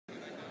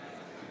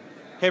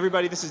Hey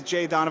everybody, this is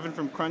Jay Donovan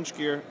from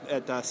CrunchGear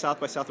at South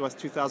by Southwest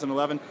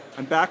 2011.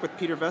 I'm back with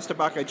Peter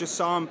Vesterbacka. I just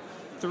saw him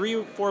 3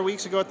 or 4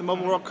 weeks ago at the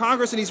Mobile World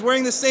Congress, and he's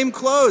wearing the same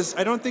clothes.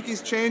 I don't think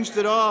he's changed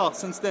at all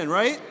since then,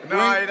 right? No,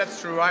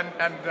 that's true. And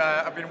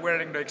I've been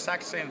wearing the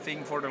exact same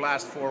thing for the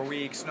last 4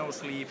 weeks. No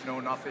sleep, no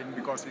nothing,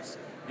 because it's,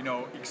 you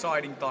know,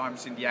 exciting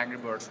times in the Angry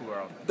Birds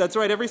world. That's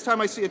right. Every time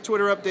I see a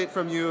Twitter update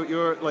from you,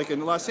 you're like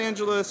in Los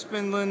Angeles,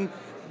 Finland,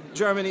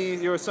 Germany,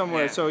 you're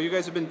somewhere, so you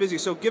guys have been busy.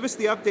 So give us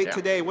the update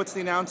today. What's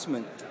the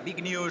announcement?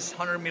 Big news,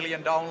 100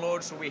 million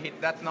downloads, so we hit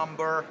that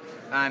number,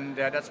 and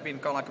that's been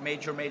kind of like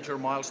a major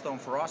milestone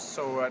for us.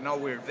 So now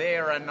we're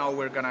there, and now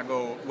we're gonna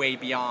go way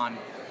beyond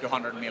the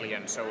 100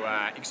 million. So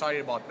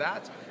excited about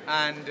that.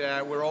 And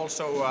we're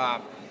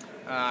also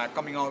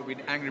coming out with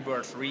Angry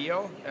Birds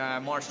Rio,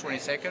 March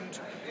 22nd,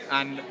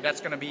 and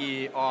that's gonna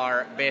be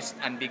our best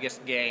and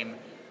biggest game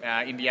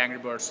in the Angry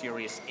Birds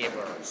series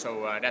ever.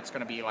 So that's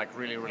going to be like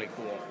really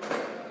cool.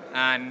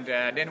 And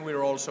then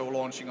we're also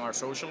launching our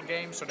social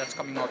game, so that's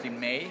coming out in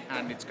May,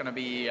 and it's going to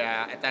be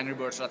at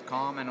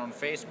angrybirds.com and on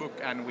Facebook,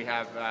 and we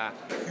have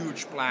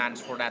huge plans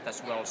for that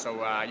as well.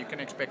 So you can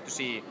expect to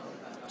see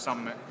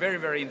some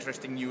very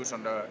interesting news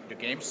on the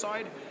game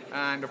side.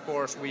 And of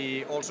course,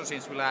 we also,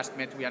 since we last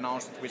met, we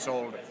announced that we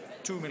sold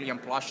 2 million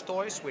plush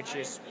toys, which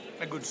is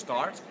a good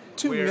start.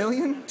 2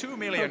 million? 2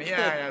 million, okay.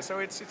 yeah. So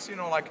it's you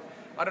know, like,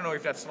 I don't know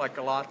if that's like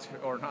a lot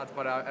or not,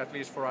 but at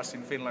least for us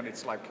in Finland,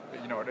 it's like,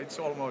 you know, it's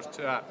almost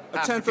a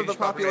tenth of the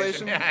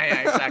population.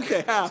 Yeah, exactly.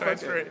 Okay, half, so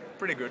it's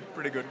pretty good.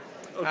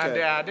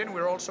 Okay. And then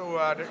we're also,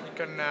 you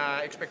can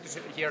expect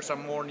to hear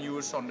some more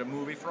news on the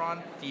movie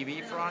front,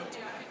 TV front,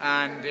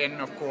 and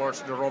then of course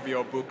the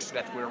Rovio books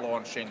that we're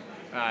launching.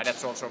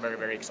 That's also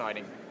very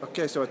exciting.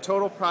 Okay, so a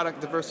total product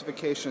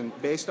diversification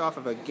based off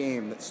of a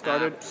game that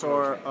started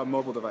for a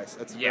mobile device.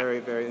 That's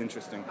very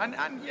interesting. And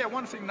yeah,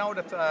 one thing now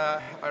that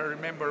I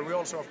remember, we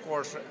also of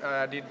course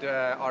did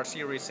our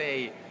Series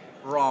A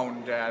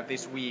round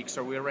this week.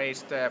 So we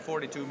raised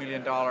 $42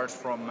 million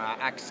from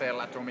Axel,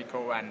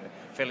 Atomico, and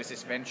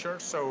Felicis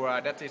Ventures. So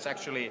that is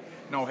actually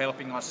now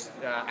helping us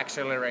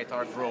accelerate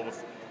our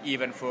growth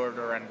even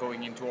further and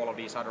going into all of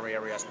these other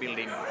areas,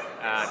 building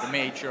the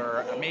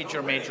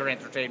major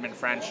entertainment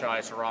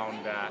franchise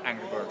around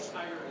Angry Birds.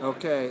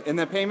 Okay, and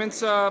the payments,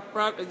 the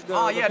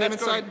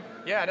payment side?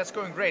 Yeah, that's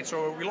going great.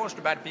 So we launched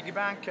the Bad Piggy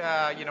Bank,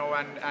 you know,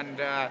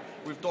 and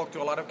we've talked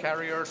to a lot of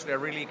carriers. They're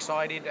really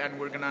excited, and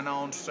we're going to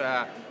announce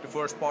the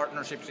first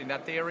partnerships in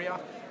that area.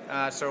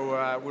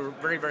 So we're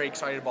very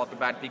excited about the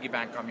Bad Piggy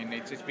Bank. I mean,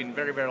 it's been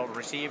very well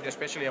received,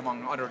 especially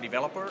among other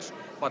developers.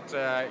 But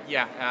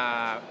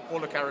all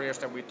the carriers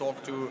that we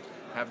talked to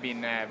have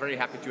been very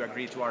happy to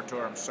agree to our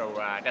terms. So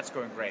that's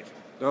going great.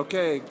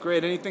 Okay,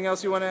 great. Anything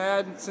else you want to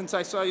add since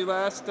I saw you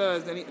last?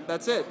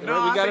 That's it.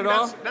 No, we got it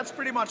all. That's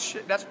pretty much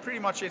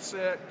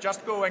it.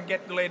 Just go and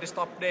get the latest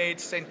updates.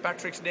 St.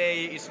 Patrick's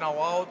Day is now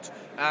out,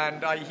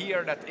 and I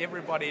hear that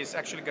everybody is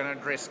actually going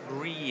to dress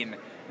green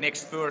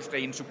next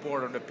Thursday in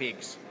support of the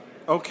pigs.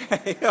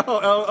 Okay.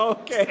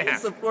 Okay. Yeah.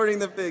 Supporting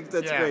the pigs.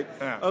 That's great.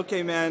 Yeah.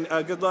 Okay, man.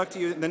 Good luck to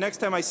you. The next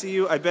time I see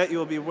you, I bet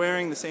you'll be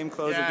wearing the same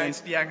clothes again. Yeah,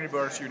 it's the Angry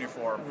Birds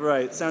uniform.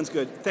 Right. Sounds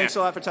good. Thanks a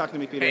lot for talking to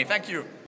me, Peter. Hey, thank you.